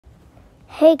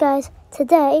Hey guys,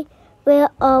 today we are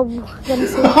gonna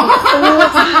see the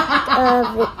funniest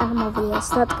animal videos.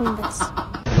 So let's come this.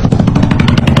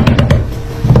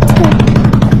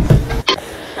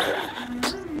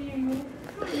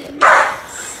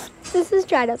 This is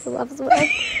trying not to laugh as well.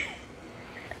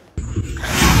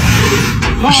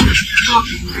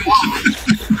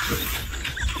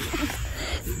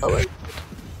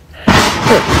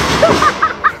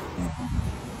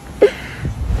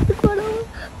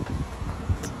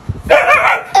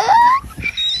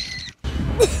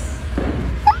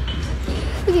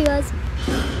 Okay, guys.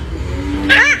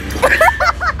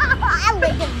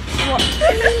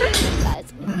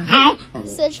 Guys,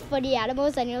 such funny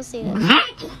animals, and you'll see this.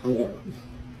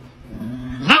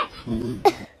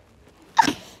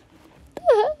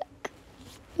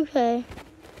 Okay,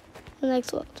 the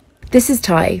next one. This is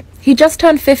Ty. He just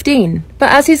turned 15, but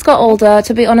as he's got older,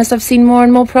 to be honest, I've seen more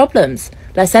and more problems.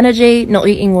 Less energy, not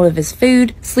eating all of his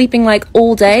food, sleeping like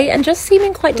all day, and just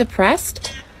seeming quite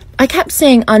depressed. I kept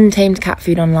seeing untamed cat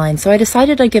food online, so I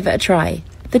decided I'd give it a try.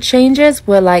 The changes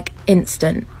were like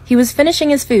instant. He was finishing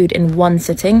his food in one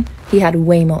sitting, he had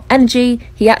way more energy,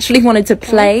 he actually wanted to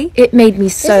play. It made me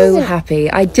so happy.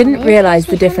 I didn't realise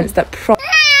the difference that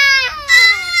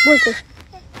What's this?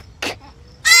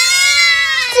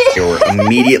 You were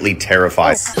immediately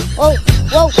terrified. Whoa,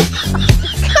 whoa.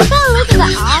 Look at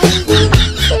the eyes.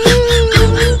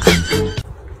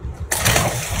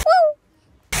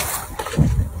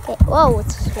 Okay, whoa,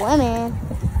 it's swimming.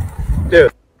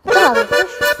 Dude.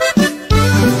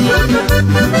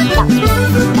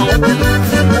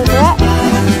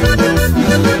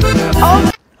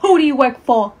 Oh, who do you work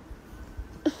for?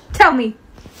 Tell me.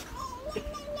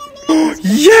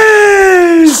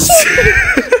 Yes!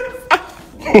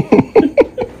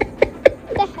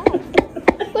 What the heck?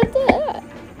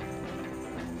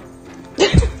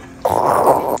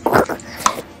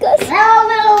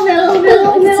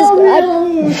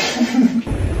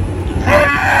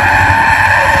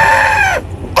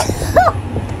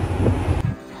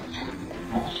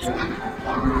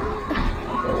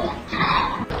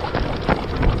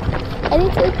 I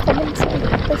need to come inside.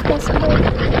 Let's go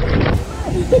somewhere.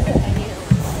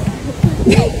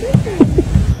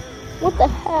 What the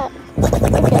heck?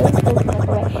 Okay, let's go back.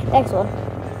 Alright, next one.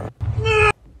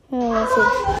 Let's see.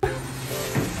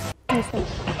 This one.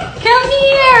 Come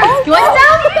here! Oh, you want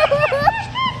some?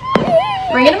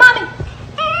 Bring it to mommy.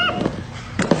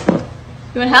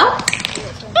 You want help?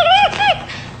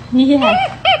 Yeah.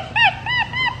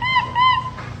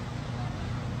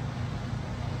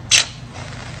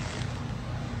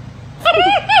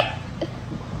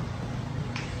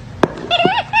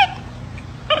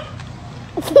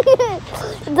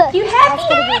 You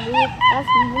happy? That's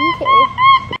monkey.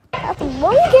 That's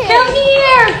monkey. Come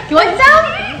here! You want some?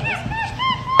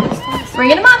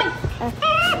 Bring it to mommy.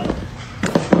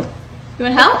 You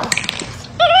want help?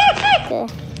 Okay.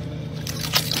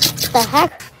 What the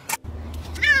heck?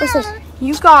 What's this?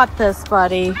 You got this,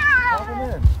 buddy.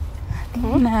 Okay.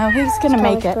 No, he's gonna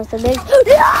make it.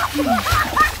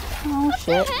 Oh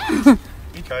shit.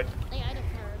 You tried.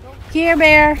 Here,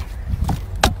 Bear.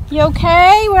 You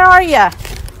okay? Where are you?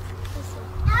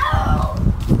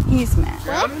 He's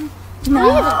mad.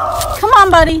 No. Come on,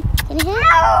 buddy. Can you hear it?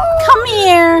 Come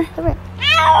here. Come here.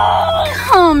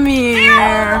 Come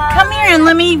here. Come here and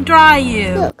let me dry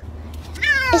you. Look.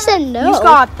 It said no. You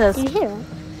got this. Did you hear it?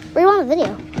 Rewind the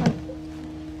video.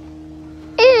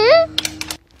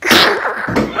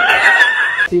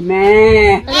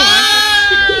 Man.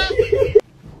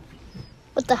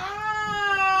 What the? Look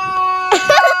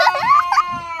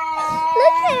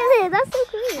at it. That's so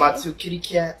cool. My two kitty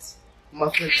cats. My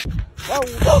fish.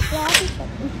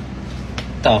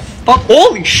 The fuck?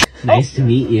 Holy sh! Nice to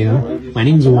meet you. My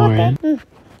name's Warren.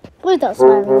 Please don't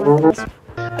smile.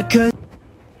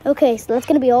 Okay, so that's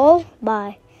gonna be all.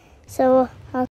 Bye. So.